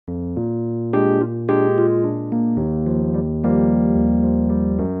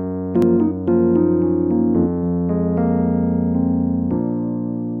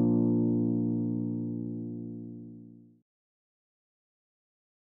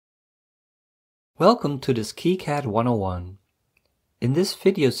Welcome to this KiCad 101. In this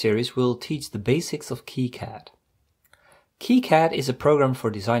video series we'll teach the basics of KiCad. KiCad is a program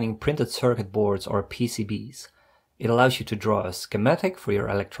for designing printed circuit boards or PCBs. It allows you to draw a schematic for your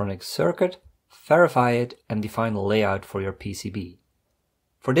electronic circuit, verify it and define the layout for your PCB.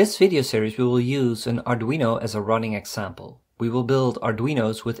 For this video series we will use an Arduino as a running example. We will build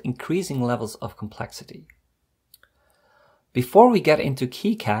Arduinos with increasing levels of complexity. Before we get into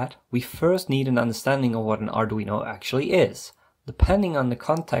KiCad, we first need an understanding of what an Arduino actually is. Depending on the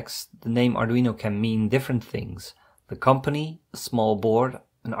context, the name Arduino can mean different things. The company, a small board,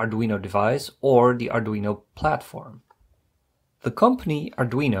 an Arduino device, or the Arduino platform. The company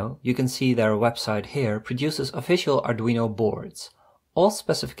Arduino, you can see their website here, produces official Arduino boards. All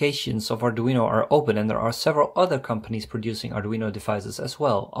specifications of Arduino are open and there are several other companies producing Arduino devices as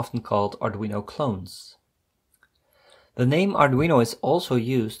well, often called Arduino clones. The name Arduino is also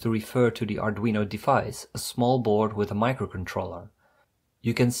used to refer to the Arduino device, a small board with a microcontroller.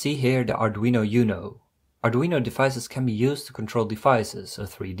 You can see here the Arduino Uno. Arduino devices can be used to control devices, a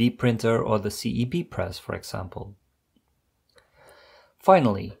 3D printer or the CEB press for example.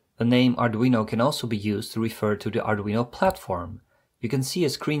 Finally, the name Arduino can also be used to refer to the Arduino platform. You can see a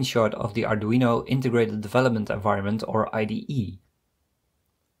screenshot of the Arduino Integrated Development Environment or IDE.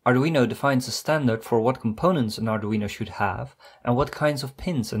 Arduino defines a standard for what components an Arduino should have and what kinds of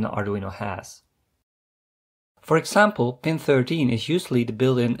pins an Arduino has. For example, pin 13 is usually the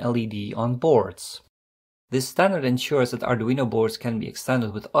built-in LED on boards. This standard ensures that Arduino boards can be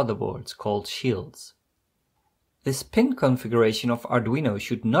extended with other boards, called shields. This pin configuration of Arduino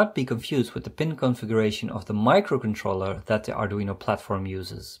should not be confused with the pin configuration of the microcontroller that the Arduino platform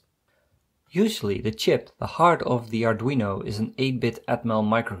uses. Usually the chip, the heart of the Arduino, is an 8-bit Atmel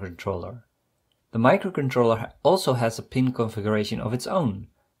microcontroller. The microcontroller also has a pin configuration of its own.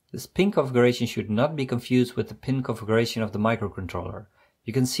 This pin configuration should not be confused with the pin configuration of the microcontroller.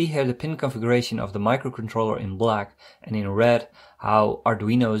 You can see here the pin configuration of the microcontroller in black and in red how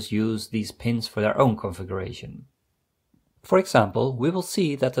Arduinos use these pins for their own configuration. For example, we will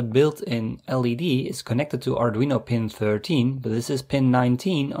see that the built-in LED is connected to Arduino pin 13, but this is pin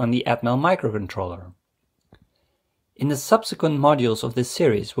 19 on the Atmel microcontroller. In the subsequent modules of this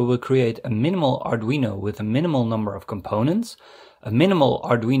series, we will create a minimal Arduino with a minimal number of components, a minimal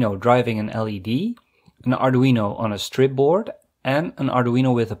Arduino driving an LED, an Arduino on a stripboard, and an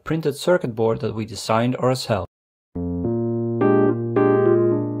Arduino with a printed circuit board that we designed ourselves.